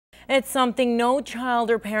It's something no child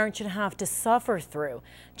or parent should have to suffer through.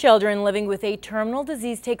 Children living with a terminal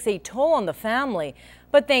disease takes a toll on the family.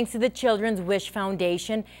 But thanks to the Children's Wish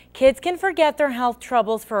Foundation, kids can forget their health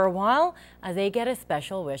troubles for a while as they get a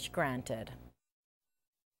special wish granted.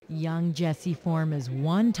 Young Jesse Form is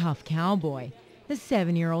one tough cowboy. The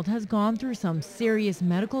 7-year-old has gone through some serious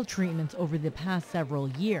medical treatments over the past several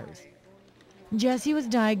years. Jesse was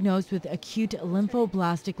diagnosed with acute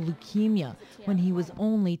lymphoblastic leukemia when he was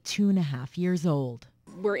only 2.5 years old.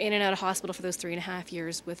 We're in and out of hospital for those 3.5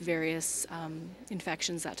 years with various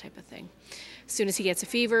infections, that type of thing. As soon as he gets a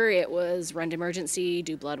fever, it was run to emergency,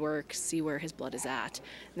 do blood work, see where his blood is at.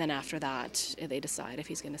 And then after that, they decide if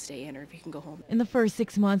he's going to stay in or if he can go home. In the first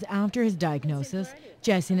 6 months after his diagnosis,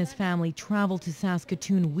 Jesse and his family traveled to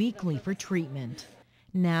Saskatoon weekly for treatment.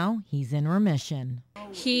 Now he's in remission.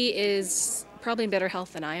 He is probably in better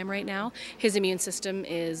health than I am right now. His immune system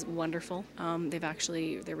is wonderful.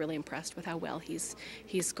 They're really impressed with how well he's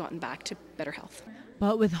gotten back to better health.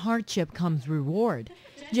 But with hardship comes reward.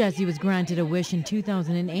 Jesse was granted a wish in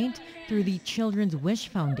 2008 through the Children's Wish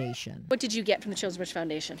Foundation. What did you get from the Children's Wish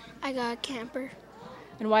Foundation? I got a camper.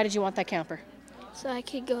 And why did you want that camper? So I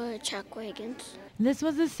could go to chuck wagons. This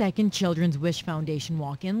was the second Children's Wish Foundation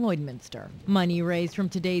walk in Lloydminster. Money raised from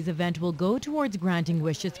today's event will go towards granting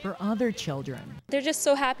wishes for other children. They're just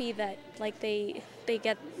so happy that they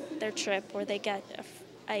get their trip, or they get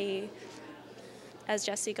as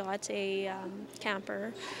Jesse got, a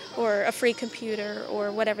camper or a free computer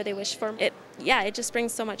or whatever they wish for. It just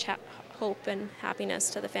brings so much hope and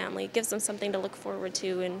happiness to the family. It gives them something to look forward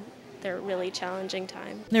to in their really challenging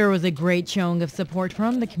time. There was a great showing of support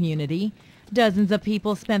from the community. Dozens of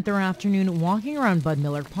people spent their afternoon walking around Bud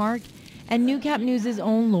Miller Park, and Newcap News'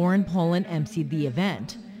 own Lauren Poland emceed the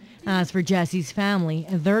event. As for Jesse's family,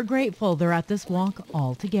 they're grateful they're at this walk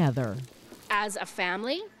all together. As a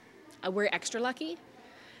family, we're extra lucky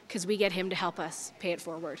because we get him to help us pay it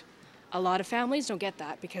forward. A lot of families don't get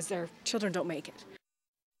that because their children don't make it.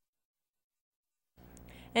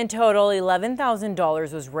 In total,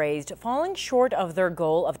 $11,000 was raised, falling short of their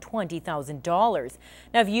goal of $20,000.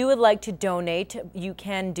 Now, if you would like to donate, you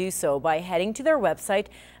can do so by heading to their website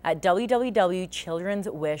at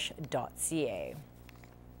www.childrenswish.ca.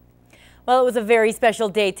 Well, it was a very special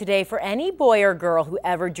day today for any boy or girl who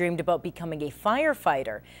ever dreamed about becoming a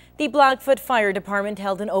firefighter. The Blackfoot Fire Department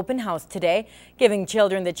held an open house today, giving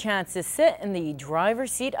children the chance to sit in the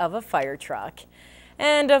driver's seat of a fire truck.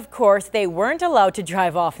 And of course, they weren't allowed to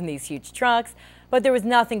drive off in these huge trucks, but there was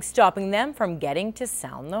nothing stopping them from getting to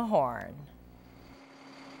sound the horn.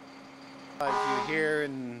 As you hear,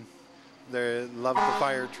 and they love the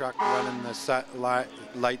fire truck running the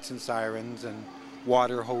lights and sirens and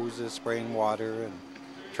water hoses, spraying water and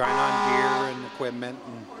trying on gear and equipment,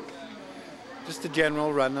 and just a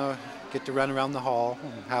general run, get to run around the hall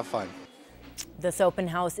and have fun. This open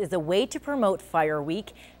house is a way to promote Fire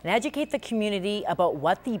Week and educate the community about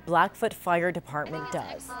what the Blackfoot Fire Department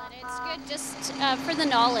does. It's good just for the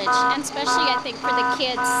knowledge, and especially I think for the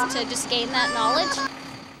kids to just gain that knowledge.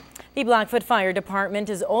 The Blackfoot Fire Department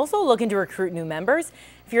is also looking to recruit new members.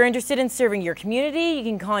 If you're interested in serving your community, you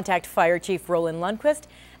can contact Fire Chief Roland Lundquist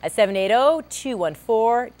at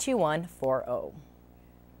 780-214-2140.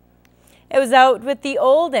 It was out with the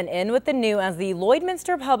old and in with the new as the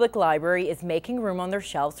Lloydminster Public Library is making room on their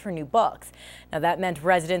shelves for new books. Now that meant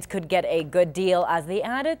residents could get a good deal as they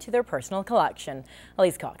added to their personal collection.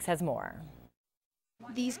 Elise Cox has more.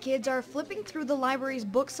 These kids are flipping through the library's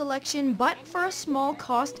book selection, but for a small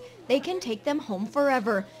cost, they can take them home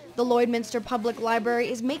forever. The Lloydminster Public Library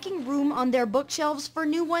is making room on their bookshelves for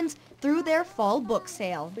new ones through their fall book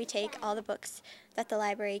sale. We take all the books that the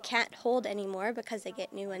library can't hold anymore because they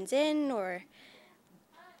get new ones in or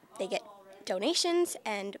they get donations,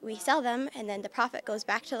 and we sell them, and then the profit goes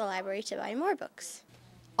back to the library to buy more books.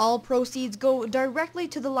 All proceeds go directly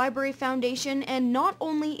to the Library Foundation, and not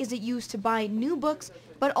only is it used to buy new books,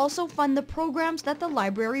 but also fund the programs that the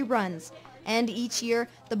library runs. And each year,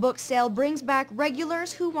 the book sale brings back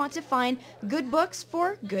regulars who want to find good books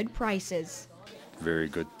for good prices. Very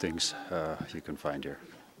good things you can find here.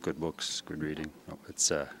 Good books, good reading.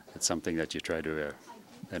 It's something that you try to,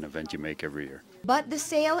 an event you make every year. But the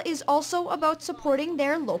sale is also about supporting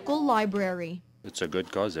their local library. It's a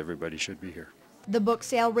good cause. Everybody should be here. The book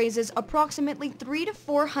sale raises approximately $300 to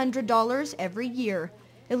 $400 every year.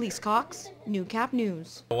 Elise Cox, Newcap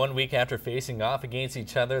News. 1 week after facing off against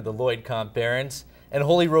each other, the Lloyd Comp Barons and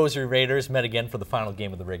Holy Rosary Raiders met again for the final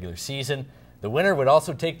game of the regular season. The winner would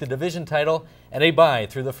also take the division title and a bye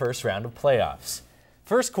through the first round of playoffs.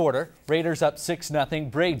 First quarter, Raiders up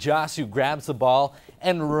 6-0. Bray Josu grabs the ball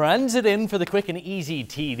and runs it in for the quick and easy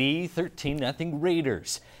TD. 13-0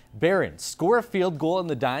 Raiders. Barons score a field goal in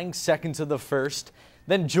the dying seconds of the first.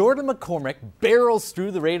 Then Jordan McCormick barrels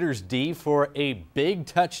through the Raiders D for a big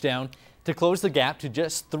touchdown to close the gap to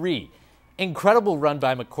just 3. Incredible run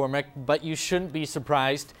by McCormick, but you shouldn't be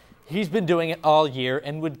surprised. He's been doing it all year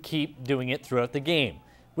and would keep doing it throughout the game.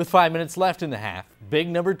 With 5 minutes left in the half, big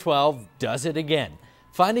number 12 does it again,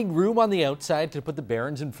 finding room on the outside to put the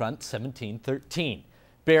Barons in front 17-13.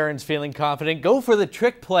 Barons feeling confident, go for the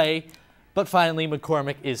trick play, but finally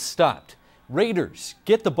McCormick is stopped. Raiders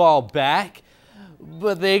get the ball back,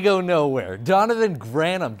 but they go nowhere. Donovan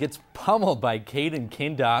Granum gets pummeled by Caden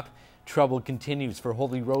Kindop. Trouble continues for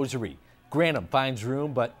Holy Rosary. Granum finds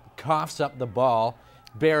room but coughs up the ball.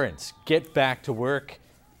 Barons get back to work.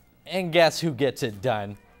 And guess who gets it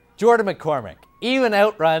done? Jordan McCormick even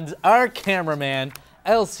outruns our cameraman.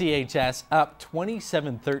 LCHS up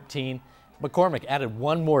 27-13. McCormick added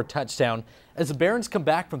one more touchdown as the Barons come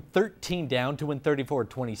back from 13 down to win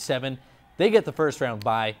 34-27. They get the first round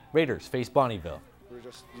bye. Raiders face Bonnyville. We're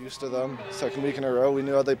just used to them. Second week in a row, we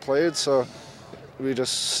knew how they played, so we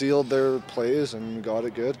just sealed their plays and got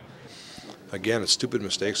it good. Again, it's stupid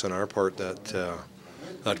mistakes on our part that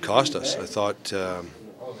cost us. I thought,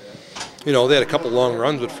 they had a couple long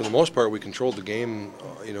runs, but for the most part, we controlled the game,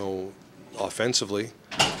 offensively.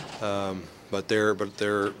 But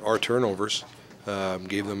our turnovers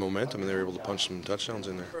gave them momentum, and they were able to punch some touchdowns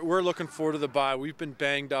in there. We're looking forward to the bye. We've been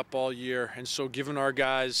banged up all year, and so giving our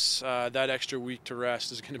guys that extra week to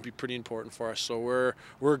rest is going to be pretty important for us. So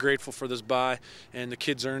we're grateful for this bye, and the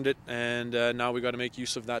kids earned it, and now we got to make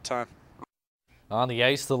use of that time. On the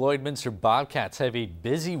ice, the Lloydminster Bobcats have a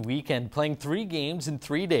busy weekend, playing 3 games in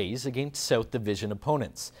 3 days against South Division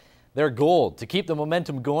opponents. Their goal to keep the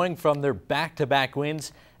momentum going from their back-to-back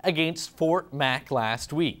wins against Fort Mac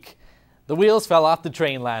last week. The wheels fell off the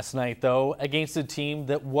train last night, though, against a team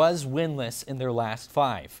that was winless in their last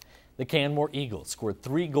 5. The Canmore Eagles scored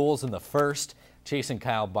 3 goals in the first, chasing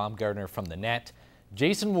Kyle Baumgartner from the net.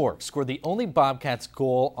 Jason Wark scored the only Bobcats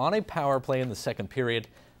goal on a power play in the second period.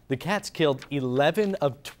 The Cats killed 11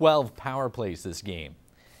 of 12 power plays this game.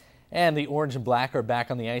 And the Orange and Black are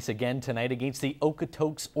back on the ice again tonight against the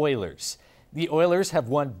Okotoks Oilers. The Oilers have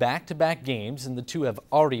won back-to-back games, and the two have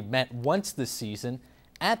already met once this season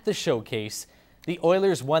at the Showcase. The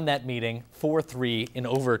Oilers won that meeting 4-3 in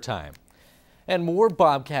overtime. And more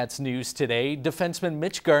Bobcats news today. Defenseman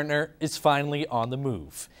Mitch Gartner is finally on the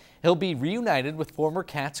move. He'll be reunited with former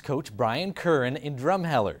Cats coach Brian Curran in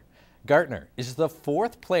Drumheller. Gartner is the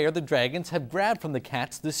 4th player the Dragons have grabbed from the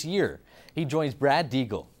Cats this year. He joins Brad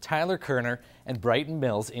Deagle, Tyler Kerner, and Brighton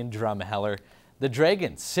Mills in Drumheller. The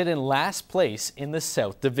Dragons sit in last place in the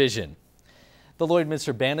South Division. The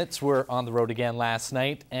Lloydminster Bandits were on the road again last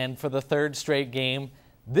night, and for the 3rd straight game,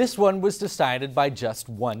 this one was decided by just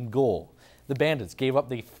 1 goal. The Bandits gave up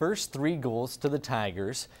the first 3 goals to the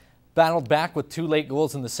Tigers, battled back with 2 late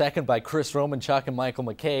goals in the second by Chris Romanchuk and Michael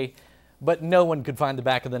McKay, but no one could find the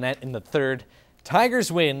back of the net in the third.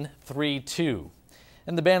 Tigers win 3-2.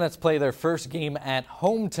 And the Bandits play their first game at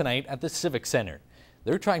home tonight at the Civic Center.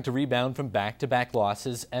 They're trying to rebound from back-to-back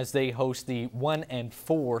losses as they host the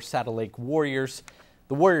 1-4 Saddle Lake Warriors.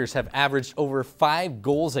 The Warriors have averaged over 5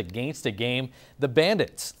 goals against a game. The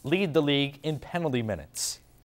Bandits lead the league in penalty minutes.